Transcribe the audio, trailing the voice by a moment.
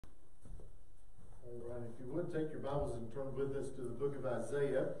All right, if you would take your Bibles and turn with us to the book of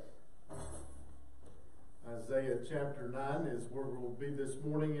Isaiah. Isaiah chapter 9 is where we'll be this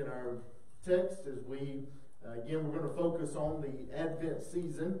morning in our text as we, again, we're going to focus on the Advent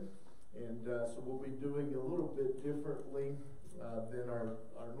season. And so we'll be doing a little bit differently than our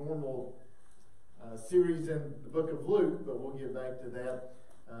normal series in the book of Luke, but we'll get back to that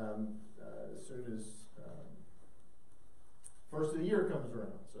as soon as first of the year comes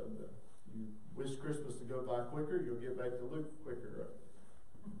around. So you wish Christmas to go by quicker, you'll get back to Luke quicker.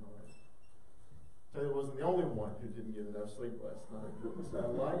 All right. Tell you, I wasn't the only one who didn't get enough sleep last night. Goodness, I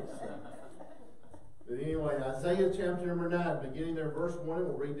like so. But anyway, Isaiah chapter number 9, beginning there verse 1, and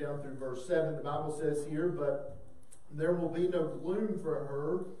we'll read down through verse 7. The Bible says here, "But there will be no gloom for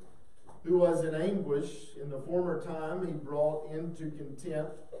her who was in anguish. In the former time he brought into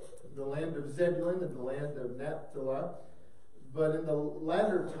contempt the land of Zebulun and the land of Naphtali. But in the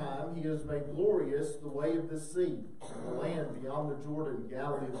latter time he has made glorious the way of the sea, the land beyond the Jordan,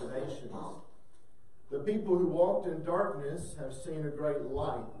 Galilee of the nations. The people who walked in darkness have seen a great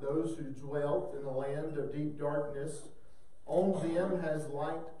light. Those who dwelt in the land of deep darkness, on them has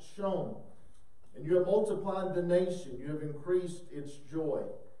light shone. And you have multiplied the nation, you have increased its joy.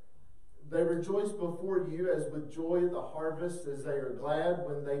 They rejoice before you as with joy at the harvest, as they are glad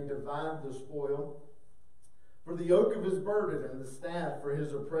when they divide the spoil. For the yoke of his burden and the staff for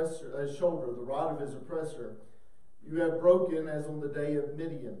his shoulder, the rod of his oppressor, you have broken as on the day of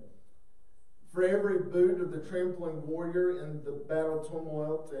Midian. For every boot of the trampling warrior in the battle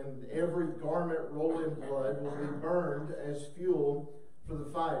tumult and every garment rolled in blood will be burned as fuel for the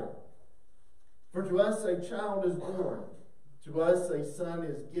fire. For to us a child is born, to us a son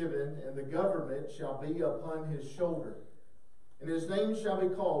is given, and the government shall be upon his shoulder. And his name shall be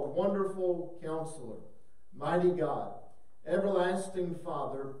called Wonderful Counselor, Mighty God, Everlasting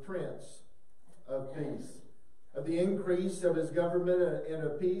Father, Prince of Peace. Of the increase of his government and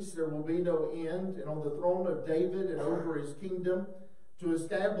of peace there will be no end, and on the throne of David and over his kingdom, to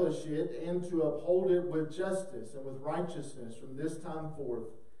establish it and to uphold it with justice and with righteousness from this time forth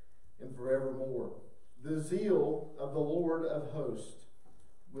and forevermore. The zeal of the Lord of hosts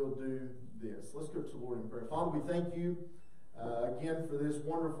will do this." Let's go to the Lord in prayer. Father, we thank you again for this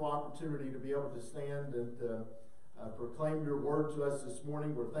wonderful opportunity to be able to stand and proclaim your word to us this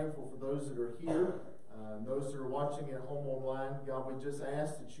morning. We're thankful for those that are here. Those that are watching at home online, God, we just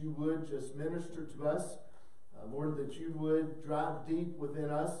ask that you would just minister to us. Lord, that you would drive deep within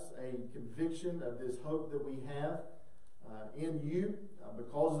us a conviction of this hope that we have in you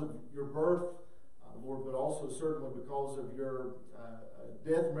because of your birth, Lord, but also certainly because of your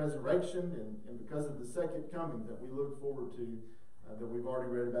death and resurrection and because of the second coming that we look forward to, that we've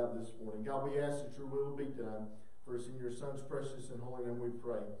already read about this morning. God, we ask that your will be done. For us in your Son's precious and holy name we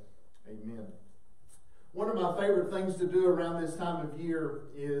pray. Amen. One of my favorite things to do around this time of year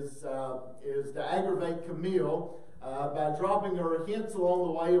is to aggravate Camille by dropping her hints along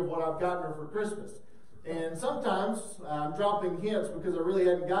the way of what I've gotten her for Christmas. And sometimes I'm dropping hints because I really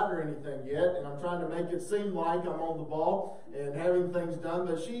hadn't gotten her anything yet, and I'm trying to make it seem like I'm on the ball and having things done,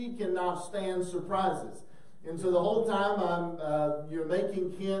 but she cannot stand surprises. And so the whole time I'm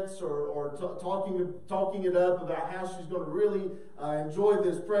making hints or talking it up about how she's going to really enjoy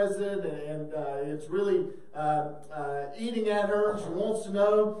this present, and it's really eating at her, and she wants to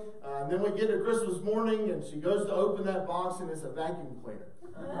know. And then we get to Christmas morning, and she goes to open that box, and it's a vacuum cleaner.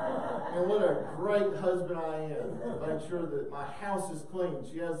 And what a great husband I am to make sure that my house is clean.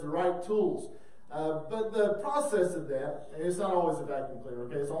 She has the right tools. But the process of that, and it's not always a vacuum cleaner,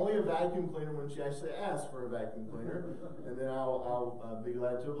 okay? It's only a vacuum cleaner when she actually asks for a vacuum cleaner, and then I'll be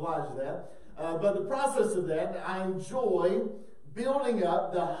glad to oblige that. But the process of that, I enjoy building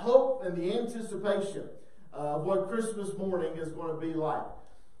up the hope and the anticipation of what Christmas morning is going to be like.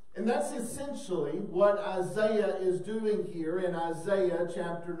 And that's essentially what Isaiah is doing here in Isaiah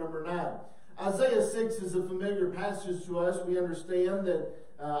chapter number 9. Isaiah 6 is a familiar passage to us. We understand that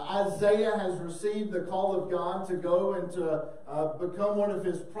Isaiah has received the call of God to go and to become one of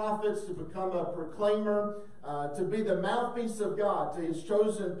his prophets, to become a proclaimer, to be the mouthpiece of God to his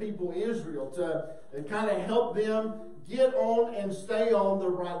chosen people Israel, to kind of help them get on and stay on the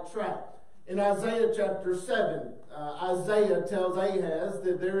right track. In Isaiah chapter 7, Isaiah tells Ahaz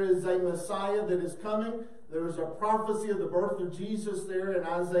that there is a Messiah that is coming. There is a prophecy of the birth of Jesus there in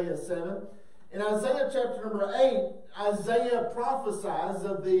Isaiah 7. In Isaiah chapter number 8, Isaiah prophesies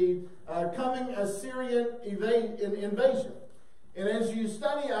of the coming Assyrian invasion. And as you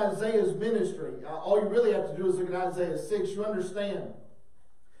study Isaiah's ministry, all you really have to do is look at Isaiah 6. You understand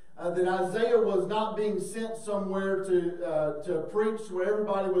that Isaiah was not being sent somewhere to preach where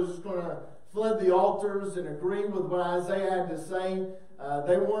everybody was just going to fled the altars and agreed with what Isaiah had to say.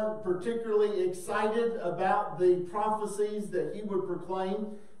 They weren't particularly excited about the prophecies that he would proclaim.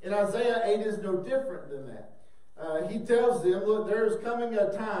 And Isaiah 8 is no different than that. He tells them, look, there is coming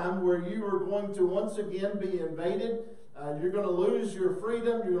a time where you are going to once again be invaded. You're going to lose your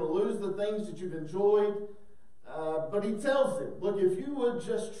freedom. You're going to lose the things that you've enjoyed. But he tells them, look, if you would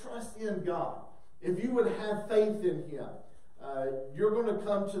just trust in God, if you would have faith in him, you're going to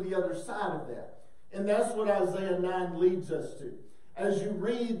come to the other side of that. And that's what Isaiah 9 leads us to. As you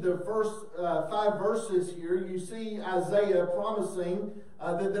read the first 5 verses here, you see Isaiah promising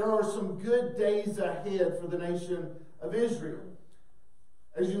that there are some good days ahead for the nation of Israel.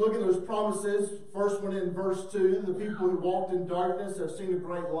 As you look at those promises, first one in verse 2, the people who walked in darkness have seen a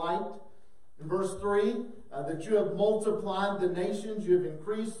great light. In verse 3, that you have multiplied the nations, you have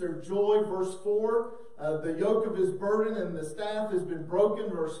increased their joy. Verse 4, the yoke of his burden and the staff has been broken.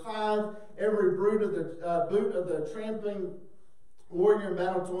 Verse 5, every boot of the tramping warrior in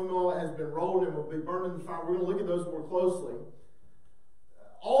battle turmoil has been rolled and will be burned in the fire. We're going to look at those more closely.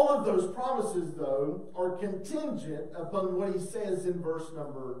 All of those promises, though, are contingent upon what he says in verse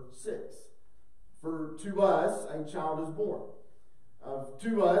number 6. For to us a child is born.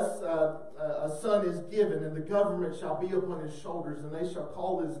 To us a son is given, and the government shall be upon his shoulders, and they shall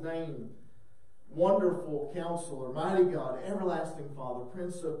call his name Wonderful Counselor, Mighty God, Everlasting Father,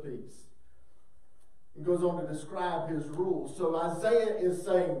 Prince of Peace. He goes on to describe his rule. So Isaiah is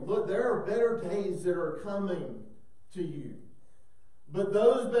saying, look, there are better days that are coming to you. But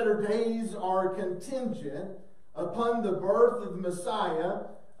those better days are contingent upon the birth of the Messiah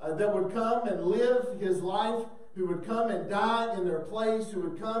that would come and live his life, who would come and die in their place, who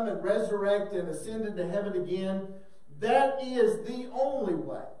would come and resurrect and ascend into heaven again. That is the only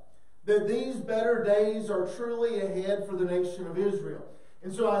way that these better days are truly ahead for the nation of Israel.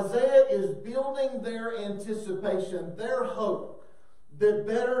 And so Isaiah is building their anticipation, their hope, that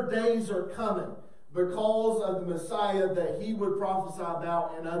better days are coming because of the Messiah that he would prophesy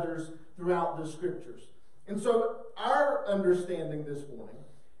about and others throughout the Scriptures. And so our understanding this morning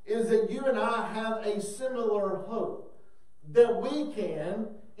is that you and I have a similar hope, that we can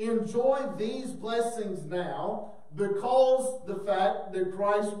enjoy these blessings now because the fact that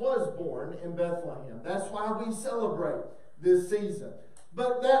Christ was born in Bethlehem. That's why we celebrate this season.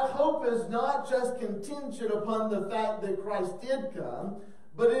 But that hope is not just contingent upon the fact that Christ did come,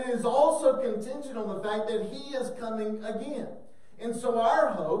 but it is also contingent on the fact that he is coming again. And so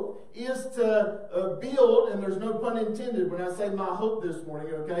our hope is to build, and there's no pun intended when I say my hope this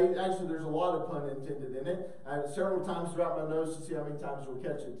morning, okay? Actually, there's a lot of pun intended in it. I had several times throughout my notes to see how many times we'll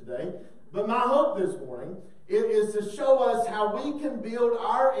catch it today. But my hope this morning is to show us how we can build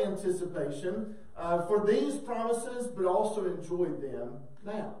our anticipation for these promises, but also enjoy them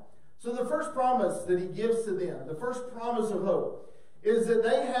now. So the first promise that he gives to them, the first promise of hope, is that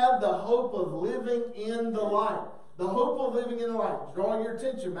they have the hope of living in the light. The hope of living in the light. Drawing your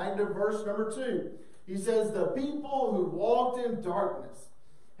attention back to verse number 2. He says, the people who walked in darkness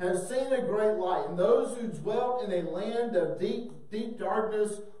have seen a great light, and those who dwelt in a land of deep, deep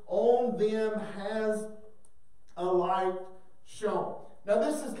darkness, on them has a light shone. Now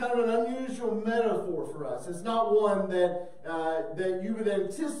this is kind of an unusual metaphor for us. It's not one that you would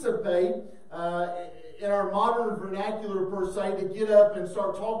anticipate in our modern vernacular per se to get up and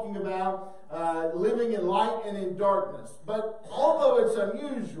start talking about living in light and in darkness. But although it's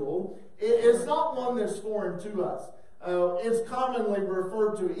unusual, it's not one that's foreign to us. It's commonly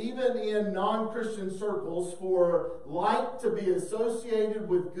referred to, even in non-Christian circles, for light to be associated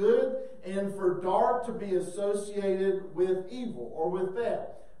with good and for dark to be associated with evil or with bad.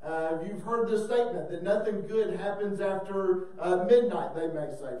 You've heard the statement that nothing good happens after midnight, they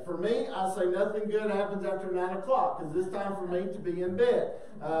may say. For me, I say nothing good happens after 9 o'clock, because it's time for me to be in bed.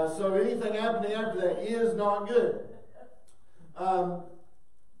 So anything happening after that is not good.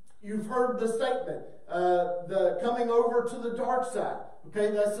 You've heard the statement, the coming over to the dark side. Okay,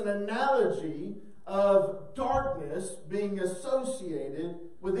 that's an analogy of darkness being associated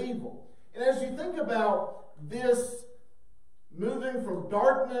with evil. And as you think about this moving from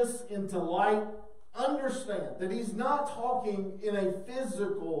darkness into light, understand that he's not talking in a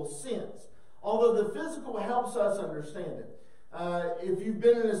physical sense, although the physical helps us understand it. If you've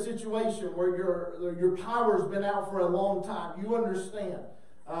been in a situation where your power's been out for a long time, you understand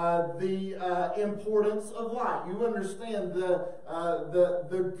the importance of light. You understand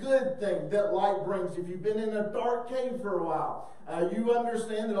the good thing that light brings. If you've been in a dark cave for a while, you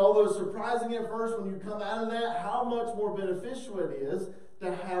understand that although surprising at first when you come out of that, how much more beneficial it is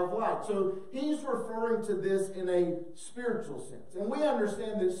to have light. So he's referring to this in a spiritual sense. And we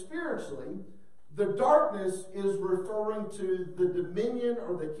understand that spiritually, the darkness is referring to the dominion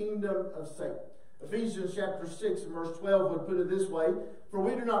or the kingdom of Satan. Ephesians chapter 6 and verse 12 would put it this way: "For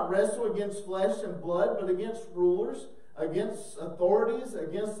we do not wrestle against flesh and blood, but against rulers, against authorities,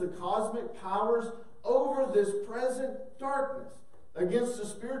 against the cosmic powers over this present darkness, against the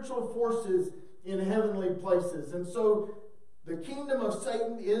spiritual forces in heavenly places." And so the kingdom of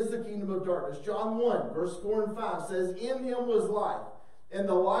Satan is the kingdom of darkness. John 1, verse 4 and 5 says, "In him was life, and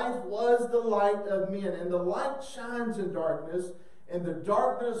the life was the light of men. And the light shines in darkness, and the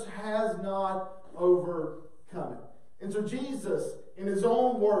darkness has not overcome it." And so Jesus, in his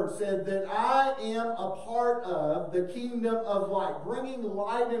own words, said that I am a part of the kingdom of light, bringing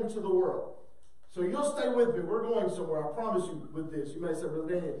light into the world. So you'll stay with me. We're going somewhere. I promise you with this. You may say, "Brother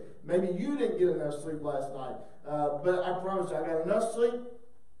Daniel, maybe you didn't get enough sleep last night." But I promise you, I got enough sleep.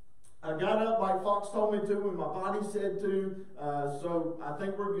 I got up like Fox told me to when my body said to. So I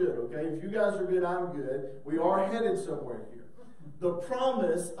think we're good, okay? If you guys are good, I'm good. We are headed somewhere here. The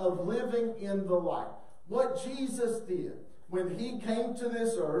promise of living in the light. What Jesus did when he came to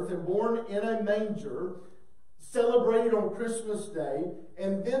this earth and born in a manger, celebrated on Christmas Day,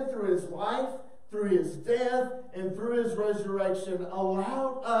 and then through his life, through his death, and through his resurrection,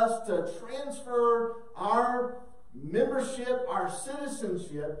 allowed us to transfer our membership, our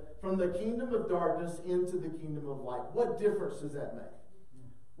citizenship from the kingdom of darkness into the kingdom of light. What difference does that make?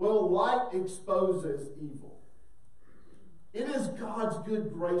 Well, light exposes evil. It is God's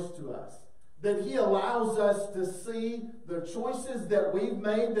good grace to us that he allows us to see the choices that we've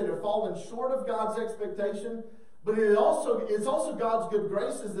made that have fallen short of God's expectation. But it's also God's good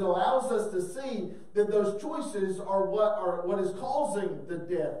graces that allows us to see that those choices are what is causing the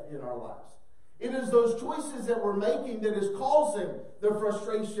death in our lives. It is those choices that we're making that is causing the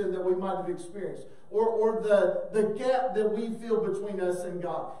frustration that we might have experienced, or the gap that we feel between us and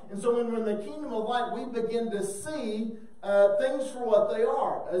God. And so when we're in the kingdom of light, we begin to see things for what they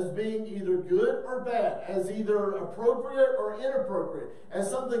are, as being either good or bad, as either appropriate or inappropriate, as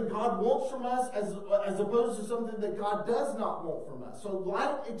something God wants from us, as opposed to something that God does not want from us. So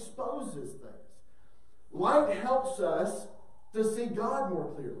light exposes things. Light helps us to see God more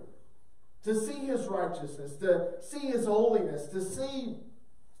clearly, to see his righteousness, to see his holiness, to see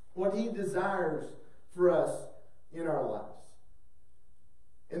what he desires for us in our lives.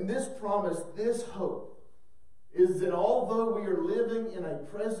 And this promise, this hope, is that although we are living in a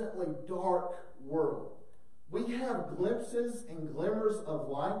presently dark world, we have glimpses and glimmers of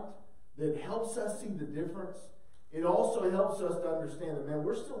light that helps us see the difference. It also helps us to understand that, man,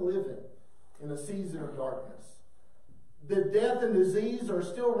 we're still living in a season of darkness. The death and disease are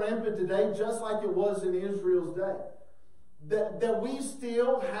still rampant today, just like it was in Israel's day. That we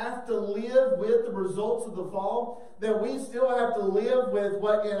still have to live with the results of the fall. That we still have to live with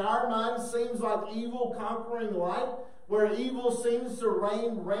what in our minds seems like evil conquering light, where evil seems to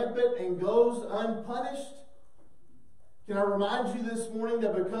reign rampant and goes unpunished. Can I remind you this morning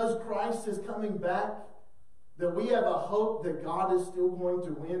that because Christ is coming back, that we have a hope that God is still going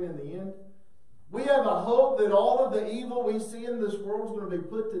to win in the end? We have a hope that all of the evil we see in this world is going to be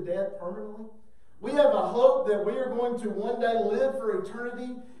put to death permanently. We have a hope that we are going to one day live for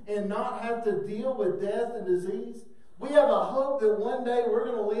eternity and not have to deal with death and disease. We have a hope that one day we're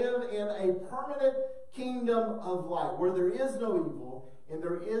going to live in a permanent kingdom of light where there is no evil and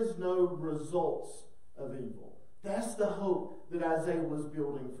there is no results of evil. That's the hope that Isaiah was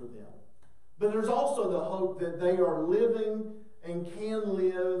building for them. But there's also the hope that they are living and can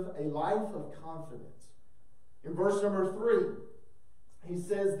live a life of confidence. In verse number 3, he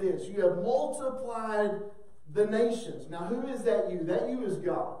says this: "You have multiplied the nations." Now, who is that you? That you is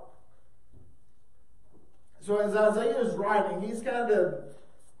God. So as Isaiah is writing, he's kind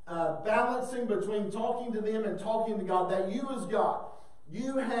of balancing between talking to them and talking to God. That you is God.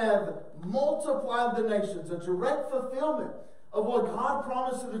 You have multiplied the nations, a direct fulfillment of what God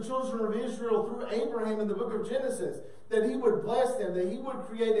promised to the children of Israel through Abraham in the book of Genesis, that he would bless them, that he would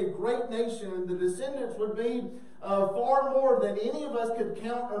create a great nation, and the descendants would be far more than any of us could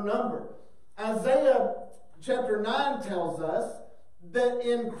count or number. Isaiah chapter 9 tells us that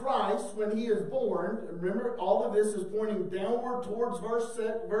in Christ, when he is born, remember all of this is pointing downward towards verse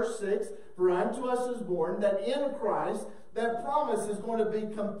 6, "For unto us is born," that in Christ, that promise is going to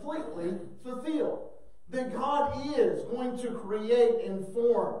be completely fulfilled. That God is going to create and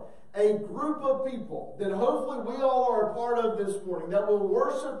form a group of people that hopefully we all are a part of this morning that will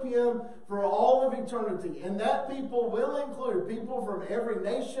worship Him for all of eternity. And that people will include people from every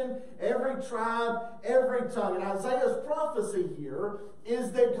nation, every tribe, every tongue. And Isaiah's prophecy here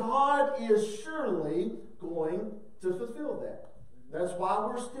is that God is surely going to fulfill that. That's why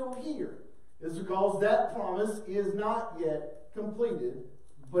we're still here, is because that promise is not yet completed,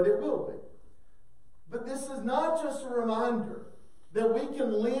 but it will be. But this is not just a reminder that we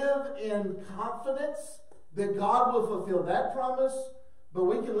can live in confidence that God will fulfill that promise, but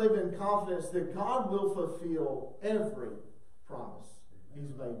we can live in confidence that God will fulfill every promise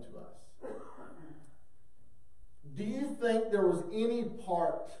He's made to us. Do you think there was any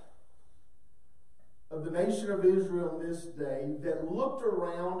part of the nation of Israel in this day that looked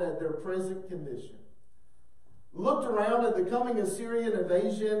around at their present condition, looked around at the coming Assyrian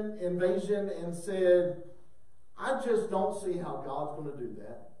invasion and said, I just don't see how God's going to do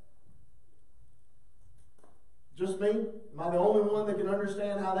that? Just me? Am I the only one that can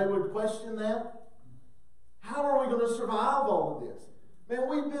understand how they would question that? How are we going to survive all of this? Man,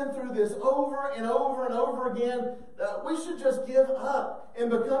 we've been through this over and over and over again. We should just give up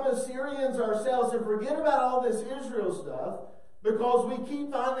and become Assyrians ourselves and forget about all this Israel stuff because we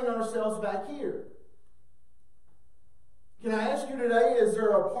keep finding ourselves back here. Can I ask you today, is there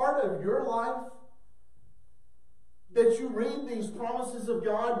a part of your life that you read these promises of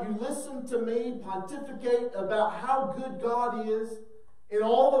God, you listen to me pontificate about how good God is and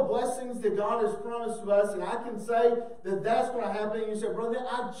all the blessings that God has promised to us, and I can say that that's going to happen, and you say, brother,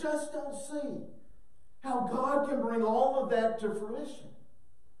 I just don't see how God can bring all of that to fruition.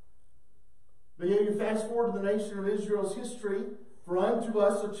 But yet you fast forward to the nation of Israel's history, for unto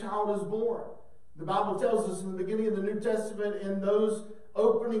us a child is born. The Bible tells us in the beginning of the New Testament, in those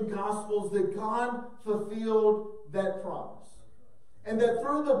opening Gospels, that God fulfilled that promise. And that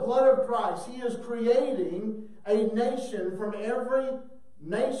through the blood of Christ, He is creating a nation from every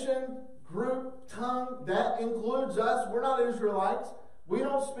nation, group, tongue. That includes us. We're not Israelites. We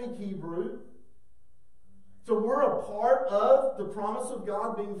don't speak Hebrew. So we're a part of the promise of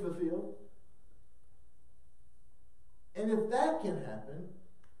God being fulfilled. And if that can happen,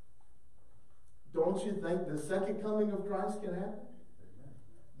 don't you think the second coming of Christ can happen?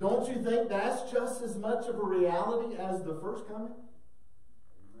 Don't you think that's just as much of a reality as the first coming?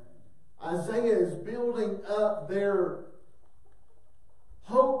 Isaiah is building up their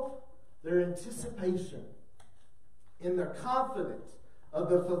hope, their anticipation, in their confidence of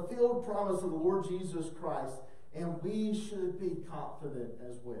the fulfilled promise of the Lord Jesus Christ. And we should be confident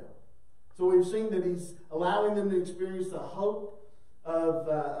as well. So we've seen that He's allowing them to experience the hope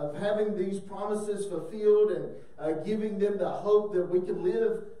of having these promises fulfilled and giving them the hope that we can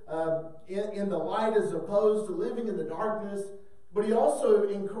live in the light as opposed to living in the darkness. But He also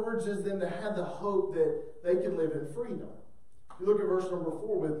encourages them to have the hope that they can live in freedom. If you look at verse number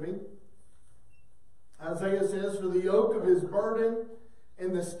 4 with me, Isaiah says, for the yoke of His burden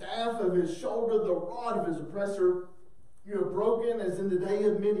and the staff of His shoulder, the rod of His oppressor, you have broken as in the day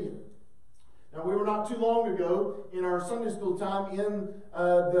of Midian. Now, we were not too long ago in our Sunday school time in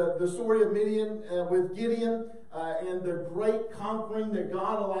the story of Midian with Gideon and the great conquering that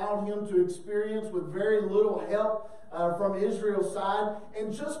God allowed him to experience with very little help from Israel's side.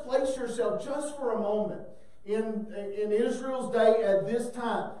 And just place yourself just for a moment in Israel's day at this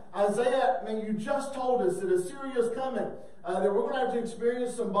time. Isaiah, man, you just told us that Assyria is coming. That we're going to have to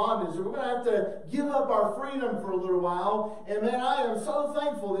experience some bondage, that we're going to have to give up our freedom for a little while. And man, I am so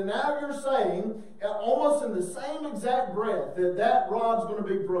thankful that now you're saying, almost in the same exact breath, that rod's going to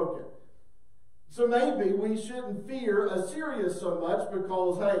be broken. So maybe we shouldn't fear Assyria so much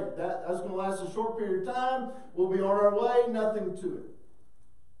because, hey, that's going to last a short period of time. We'll be on our way, nothing to it.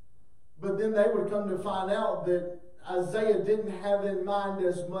 But then they would come to find out that Isaiah didn't have in mind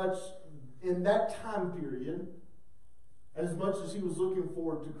as much in that time period as much as he was looking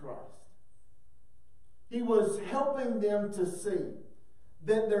forward to Christ. He was helping them to see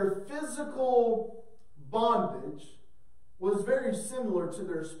that their physical bondage was very similar to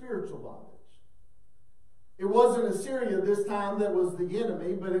their spiritual bondage. It wasn't Assyria this time that was the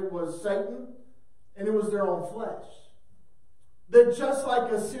enemy, but it was Satan, and it was their own flesh. That just like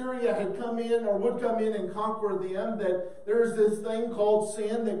Assyria had come in or would come in and conquer them, that there's this thing called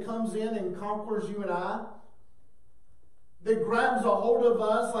sin that comes in and conquers you and I, that grabs a hold of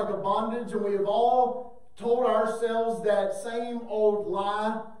us like a bondage, and we have all told ourselves that same old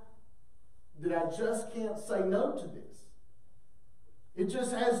lie that I just can't say no to this. It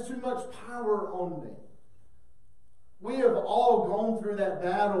just has too much power on me. We have all gone through that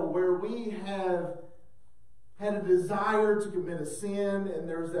battle where we have had a desire to commit a sin, and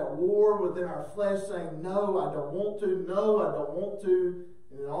there's that war within our flesh saying, no, I don't want to, no, I don't want to.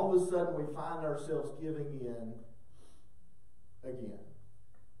 And then all of a sudden we find ourselves giving in again.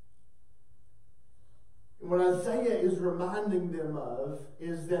 And what Isaiah is reminding them of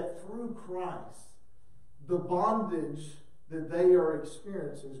is that through Christ, the bondage that they are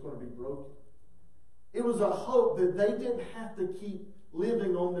experiencing is going to be broken. It was a hope that they didn't have to keep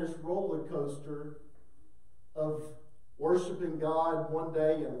living on this roller coaster of worshiping God one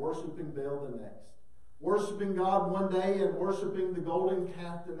day and worshiping Baal the next. Worshiping God one day and worshiping the golden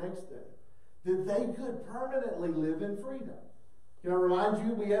calf the next day. That they could permanently live in freedom. Can I remind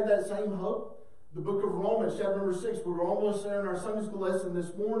you, we have that same hope? The book of Romans, chapter number 6, we were almost there in our Sunday school lesson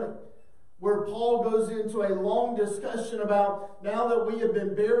this morning, where Paul goes into a long discussion about now that we have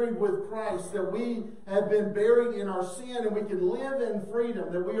been buried with Christ, that we have been buried in our sin and we can live in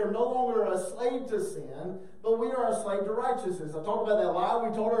freedom, that we are no longer a slave to sin, but we are a slave to righteousness. I talked about that lie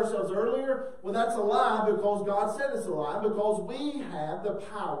we told ourselves earlier. Well, that's a lie because God said it's a lie, because we have the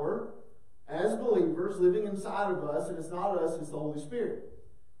power as believers living inside of us, and it's not us, it's the Holy Spirit.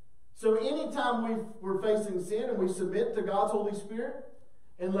 So anytime we're facing sin and we submit to God's Holy Spirit,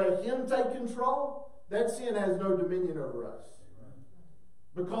 and let Him take control, that sin has no dominion over us.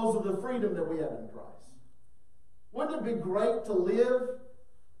 Because of the freedom that we have in Christ. Wouldn't it be great to live?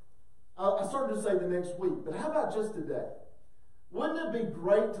 I started to say the next week, but how about just today? Wouldn't it be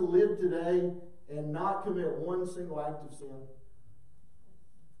great to live today and not commit one single act of sin?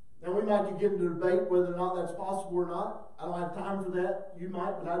 Now we might get into debate whether or not that's possible or not. I don't have time for that. You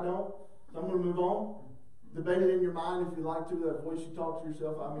might, but I don't. So I'm going to move on. Debate it in your mind if you like to, that voice you talk to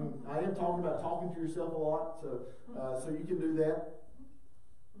yourself. I mean, I am talking about talking to yourself a lot, so you can do that.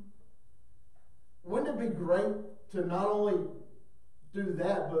 Wouldn't it be great to not only do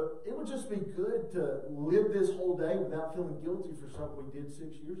that, but it would just be good to live this whole day without feeling guilty for something we did 6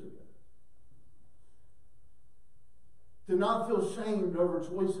 years ago. To not feel shamed over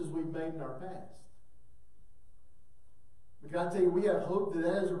choices we've made in our past. But can I tell you, we have hope that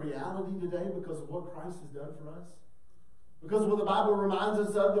that is a reality today because of what Christ has done for us. Because of what the Bible reminds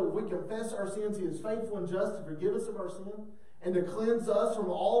us of, that if we confess our sins, He is faithful and just to forgive us of our sin and to cleanse us from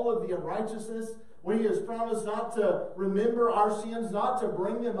all of the unrighteousness, where He has promised not to remember our sins, not to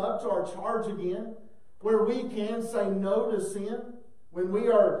bring them up to our charge again, where we can say no to sin when we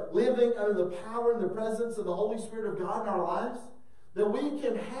are living under the power and the presence of the Holy Spirit of God in our lives, that we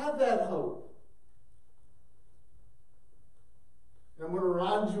can have that hope. And I'm going to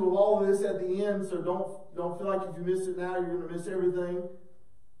remind you of all of this at the end, so don't feel like if you miss it now, you're going to miss everything.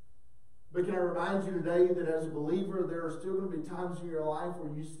 But can I remind you today that as a believer, there are still going to be times in your life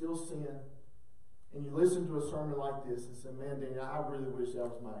where you still sin, and you listen to a sermon like this and say, man, Daniel, I really wish that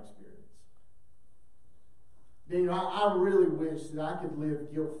was my experience. Daniel, I really wish that I could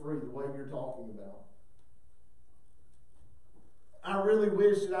live guilt-free the way you're talking about. I really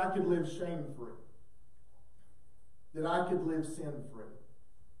wish that I could live shame-free. That I could live sin-free.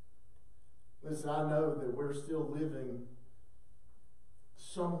 Listen, I know that we're still living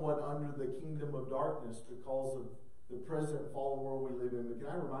somewhat under the kingdom of darkness because of the present fallen world we live in. But can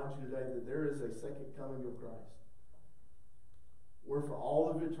I remind you today that there is a second coming of Christ, where for all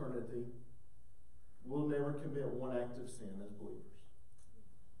of eternity, we'll never commit one act of sin as believers.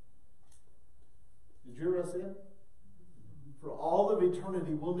 Did you hear what I said? For all of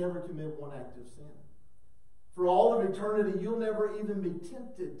eternity, we'll never commit one act of sin. For all of eternity, you'll never even be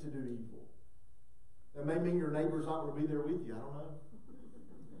tempted to do evil. That may mean your neighbor's not going to be there with you. I don't know.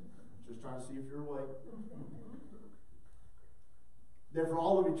 Just trying to see if you're awake. That for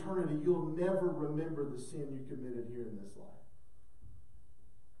all of eternity, you'll never remember the sin you committed here in this life.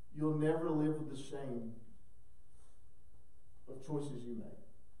 You'll never live with the shame of choices you made.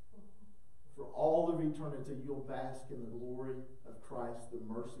 For all of eternity, you'll bask in the glory of Christ, the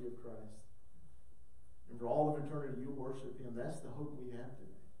mercy of Christ. And for all of eternity, you'll worship Him. That's the hope we have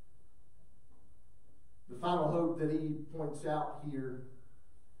today. The final hope that he points out here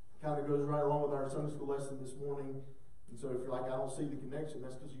kind of goes right along with our Sunday school lesson this morning. And so if you're like, I don't see the connection,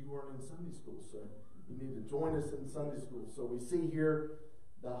 that's because you weren't in Sunday school. So you need to join us in Sunday school. So we see here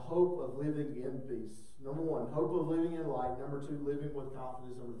the hope of living in peace. Number one, hope of living in light. Number two, living with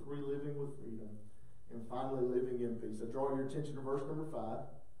confidence. Number three, living with freedom. And finally, living in peace. I draw your attention to verse number 5.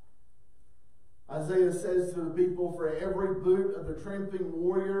 Isaiah says to the people, for every boot of the tramping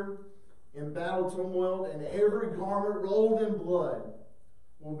warrior in battle turmoil and every garment rolled in blood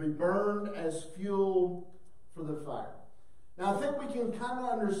will be burned as fuel for the fire. Now, I think we can kind of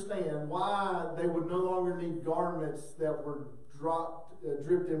understand why they would no longer need garments that were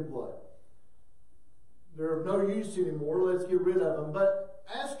dripped in blood. They're of no use anymore. Let's get rid of them. But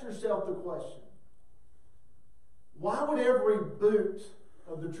ask yourself the question, why would every boot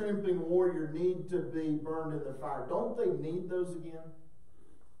of the tramping warrior need to be burned in the fire? Don't they need those again?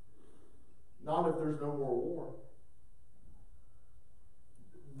 Not if there's no more war.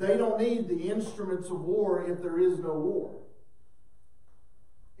 They don't need the instruments of war if there is no war.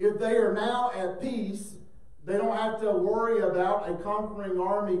 If they are now at peace, they don't have to worry about a conquering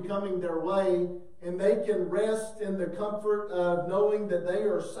army coming their way, and they can rest in the comfort of knowing that they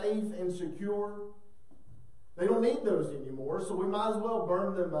are safe and secure. They don't need those anymore, so we might as well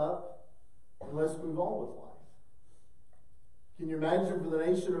burn them up and let's move on with life. Can you imagine for the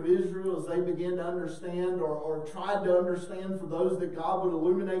nation of Israel as they began to understand or tried to understand, for those that God would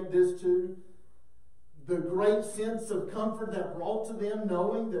illuminate this to, the great sense of comfort that brought to them,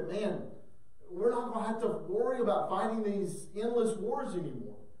 knowing that, man, we're not going to have to worry about fighting these endless wars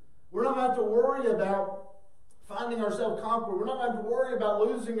anymore. We're not going to have to worry about finding ourselves conquered. We're not going to have to worry about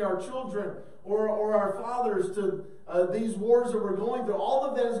losing our children or our fathers to these wars that we're going through. All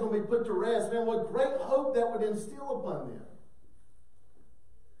of that is going to be put to rest. Man, what great hope that would instill upon them.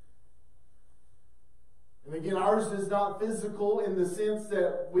 And again, ours is not physical in the sense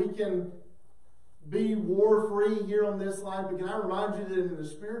that we can be war-free here on this life. But can I remind you that in the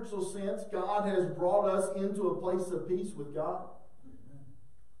spiritual sense, God has brought us into a place of peace with God?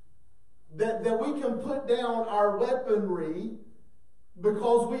 That we can put down our weaponry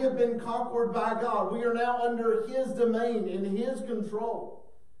because we have been conquered by God. We are now under His domain, in His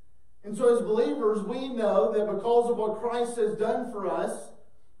control. And so as believers, we know that because of what Christ has done for us,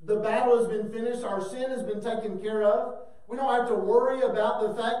 the battle has been finished, our sin has been taken care of. We don't have to worry about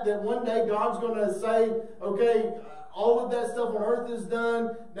the fact that one day God's going to say, okay, all of that stuff on earth is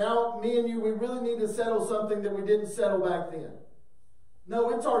done. Now, me and you, we really need to settle something that we didn't settle back then.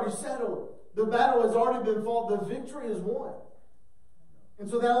 No, it's already settled. The battle has already been fought. The victory is won. And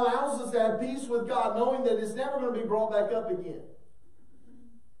so that allows us to have peace with God, knowing that it's never going to be brought back up again.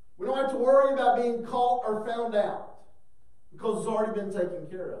 We don't have to worry about being caught or found out, because it's already been taken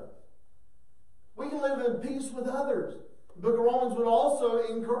care of. We can live in peace with others. The book of Romans would also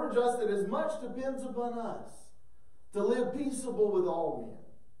encourage us that as much depends upon us to live peaceable with all men.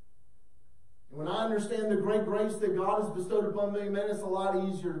 And when I understand the great grace that God has bestowed upon me, man, it's a lot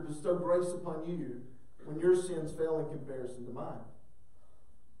easier to bestow grace upon you when your sins fail in comparison to mine.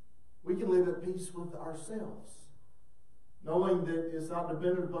 We can live at peace with ourselves, knowing that it's not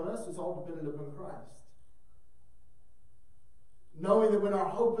dependent upon us, it's all dependent upon Christ. Knowing that when our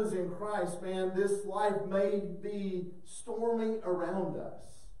hope is in Christ, man, this life may be stormy around us,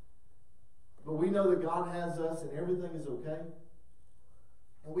 but we know that God has us and everything is okay.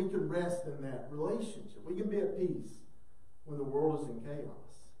 And we can rest in that relationship. We can be at peace when the world is in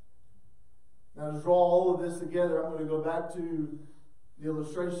chaos. Now, to draw all of this together, I'm going to go back to the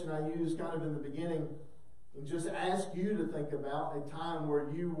illustration I used kind of in the beginning and just ask you to think about a time where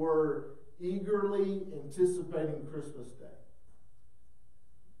you were eagerly anticipating Christmas Day.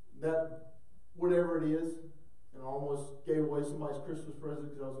 That, whatever it is, and I almost gave away somebody's Christmas present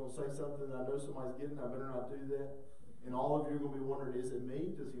because I was going to say something that I know somebody's getting. I better not do that. And all of you are going to be wondering, is it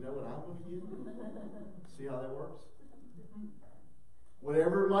me? Does he know what I'm going to get? See how that works?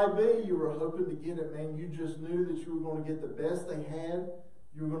 Whatever it might be, you were hoping to get it, man. You just knew that you were going to get the best they had.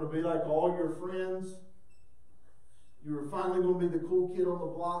 You were going to be like all your friends. You were finally going to be the cool kid on the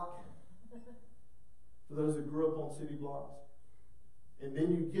block. For those that grew up on city blocks. And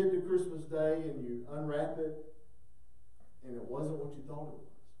then you get to Christmas Day and you unwrap it, and it wasn't what you thought it was.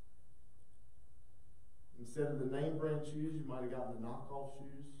 Instead of the name brand shoes, you might have gotten the knockoff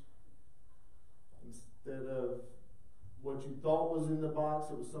shoes. Instead of what you thought was in the box,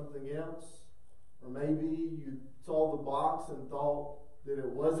 it was something else. Or maybe you saw the box and thought that it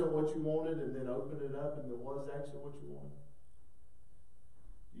wasn't what you wanted, and then opened it up and it was actually what you wanted.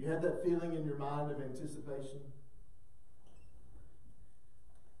 You had that feeling in your mind of anticipation.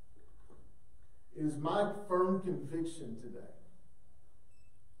 It is my firm conviction today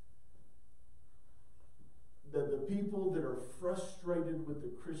that the people that are frustrated with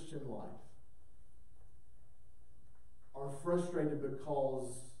the Christian life are frustrated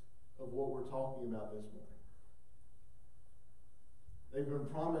because of what we're talking about this morning. They've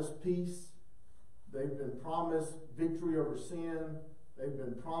been promised peace. They've been promised victory over sin. They've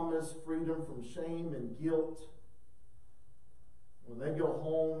been promised freedom from shame and guilt. When they go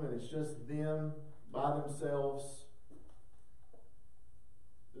home and it's just them by themselves,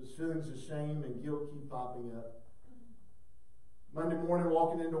 those feelings of shame and guilt keep popping up. Monday morning,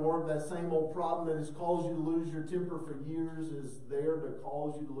 walking into work, that same old problem that has caused you to lose your temper for years is there to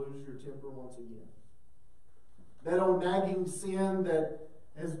cause you to lose your temper once again. That old nagging sin that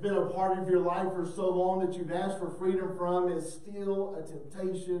has been a part of your life for so long that you've asked for freedom from is still a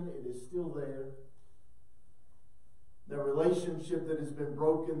temptation. It is still there. That relationship that has been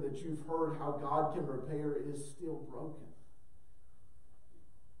broken, that you've heard how God can repair, is still broken.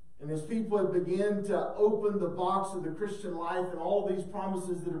 And as people have begun to open the box of the Christian life and all these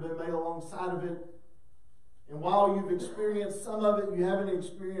promises that have been made alongside of it, and while you've experienced some of it, you haven't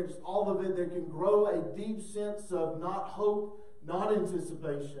experienced all of it, there can grow a deep sense of not hope, not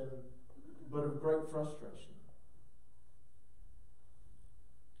anticipation, but of great frustration.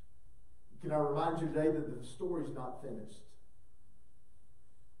 Can I remind you today that the story's not finished?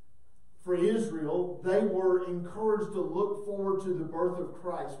 For Israel, they were encouraged to look forward to the birth of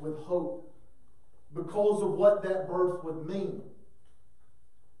Christ with hope because of what that birth would mean.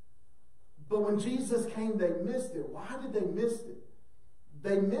 But when Jesus came, they missed it. Why did they miss it?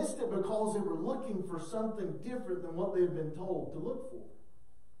 They missed it because they were looking for something different than what they had been told to look for.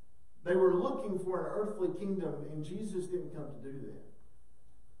 They were looking for an earthly kingdom, and Jesus didn't come to do that.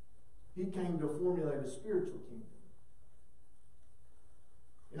 He came to formulate a spiritual kingdom.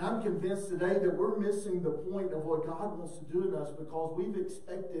 And I'm convinced today that we're missing the point of what God wants to do in us because we've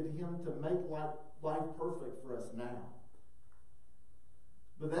expected Him to make life perfect for us now.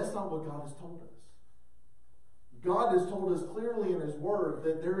 But that's not what God has told us. God has told us clearly in His Word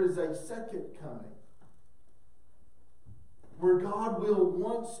that there is a second coming where God will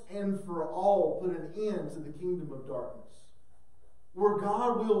once and for all put an end to the kingdom of darkness. Where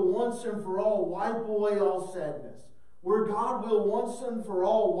God will once and for all wipe away all sadness. Where God will once and for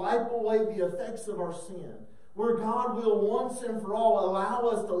all wipe away the effects of our sin. Where God will once and for all allow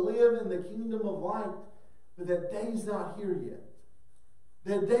us to live in the kingdom of light. But that day's not here yet.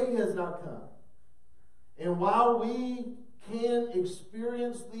 That day has not come. And while we can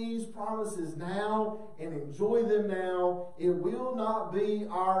experience these promises now and enjoy them now, it will not be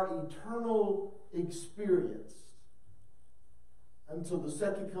our eternal experience until the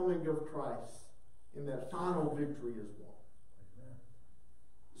second coming of Christ and that final victory is won.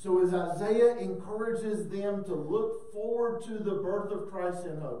 So as Isaiah encourages them to look forward to the birth of Christ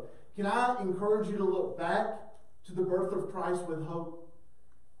in hope, can I encourage you to look back to the birth of Christ with hope?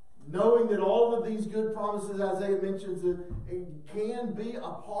 Knowing that all of these good promises Isaiah mentions that it can be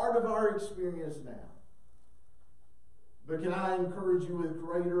a part of our experience now. But can I encourage you with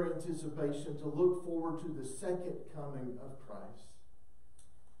greater anticipation to look forward to the second coming of Christ,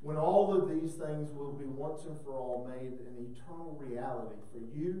 when all of these things will be once and for all made an eternal reality for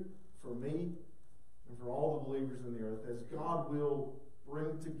you, for me, and for all the believers in the earth, as God will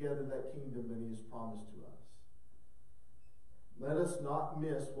bring together that kingdom that He has promised to us. Let us not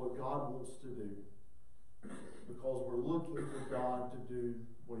miss what God wants to do because we're looking for God to do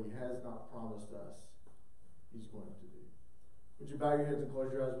what He has not promised us He's going to do. Would you bow your heads and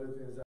close your eyes with me as I